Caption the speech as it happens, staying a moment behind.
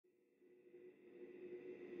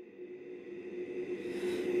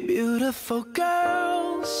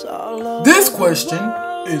This question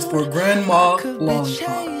is for Grandma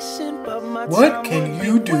Lollipop. What can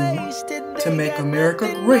you do to make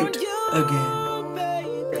America great again?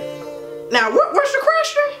 Now, what's the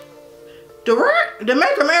question? To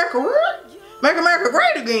make America what? Make America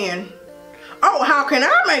great again? Oh, how can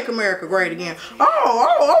I make America great again?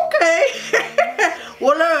 Oh, okay.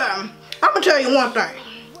 Well, I'm gonna tell you one thing.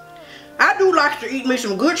 I do like to eat me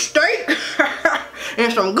some good steak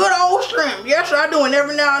and some good old shrimp. Yes, I do, and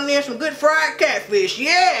every now and then some good fried catfish.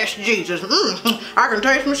 Yes, Jesus. I can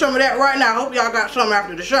taste me some of that right now. I hope y'all got some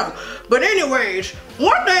after the show. But anyways,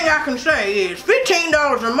 one thing I can say is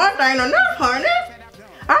 $15 a month ain't enough, honey.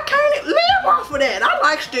 I can't live off of that. I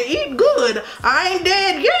likes to eat good. I ain't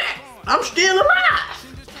dead yet. I'm still alive.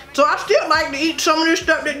 So I still like to eat some of this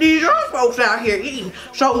stuff that these young folks out here eating.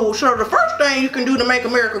 So the first thing you can do to make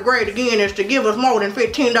America great again is to give us more than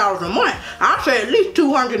 $15 a month. I say at least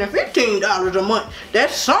 $215 a month.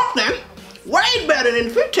 That's something. Way better than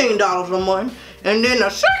 $15 a month. And then the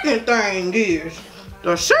second thing is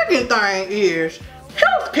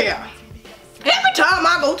healthcare. Every time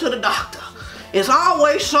I go to the doctor, it's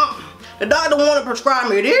always something. The doctor want to prescribe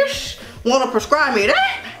me this, want to prescribe me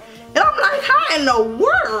that. And I'm like, how in the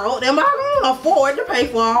world am I going to afford to pay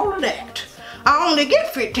for all of that? I only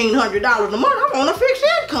get $1,500 a month. I'm on a fixed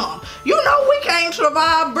income. You know we can't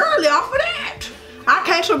survive barely off of that. I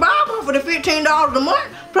can't survive off of the $15 a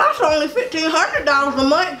month, plus only $1,500 a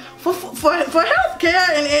month for health care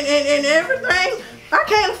and everything. I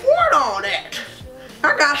can't afford all that.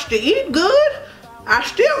 I got to eat good. I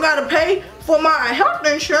still got to pay for my health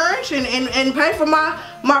insurance and pay for my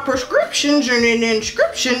prescriptions and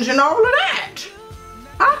inscriptions and all of that.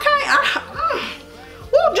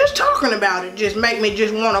 Well, just talking about it just make me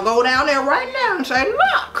just want to go down there right now and say,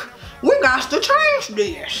 look, we got to change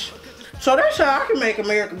this. So that's how I can make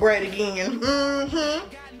America great again.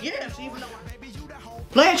 Yes, even though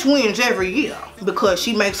Blanche wins every year because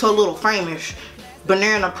she makes her little famous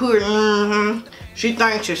banana pudding. She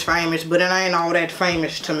thinks it's famous, but it ain't all that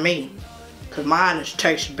famous to me. Cause mine just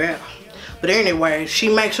tastes better. But anyway, she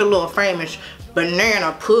makes a little famous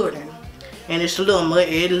banana pudding. And it's a little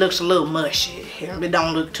it looks a little mushy. It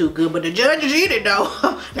don't look too good, but the judges eat it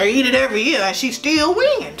though. They eat it every year and she still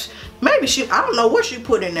wins. Maybe I don't know what she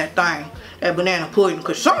put in that thing, that banana pudding,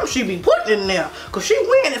 cause something she be putting in there. Cause she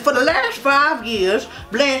winning for the last 5 years.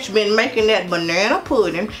 Blanche been making that banana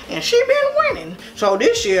pudding and she been winning. So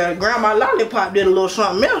this year, Grandma Lollipop did a little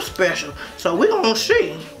something else special. So we gonna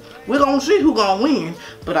see. We're gonna see who gonna win.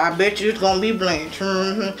 But I bet you it's gonna be Blanche.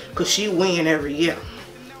 Cause she win every year.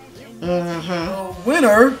 The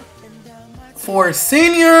winner for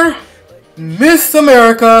Senior Miss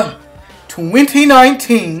America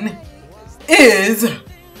 2019 is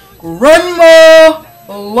Grandma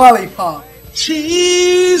Lollipop.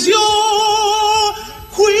 She's your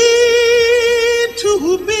queen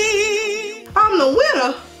to be. I'm the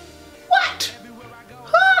winner? What?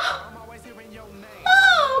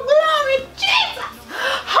 Oh, glory Jesus.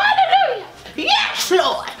 Hallelujah. Yes,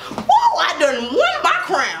 Lord. Oh, I done won my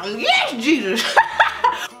crown. Yes, Jesus.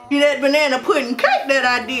 See that banana pudding cake that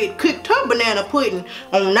I did, cooked her banana pudding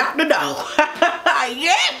on out the door.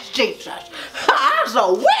 Yes, Jesus. I was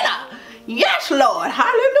a winner. Yes, Lord.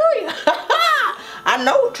 Hallelujah. I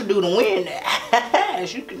know what to do to win that.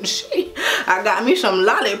 As you can see, I got me some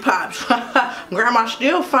lollipops. Grandma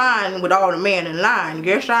still fine with all the men in line.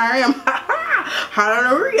 Yes, I am.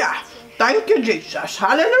 Hallelujah. Thank you, Jesus.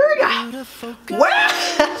 Hallelujah.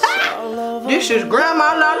 Well, this is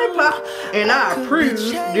Grandma Lollipop, and I approve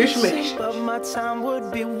this message.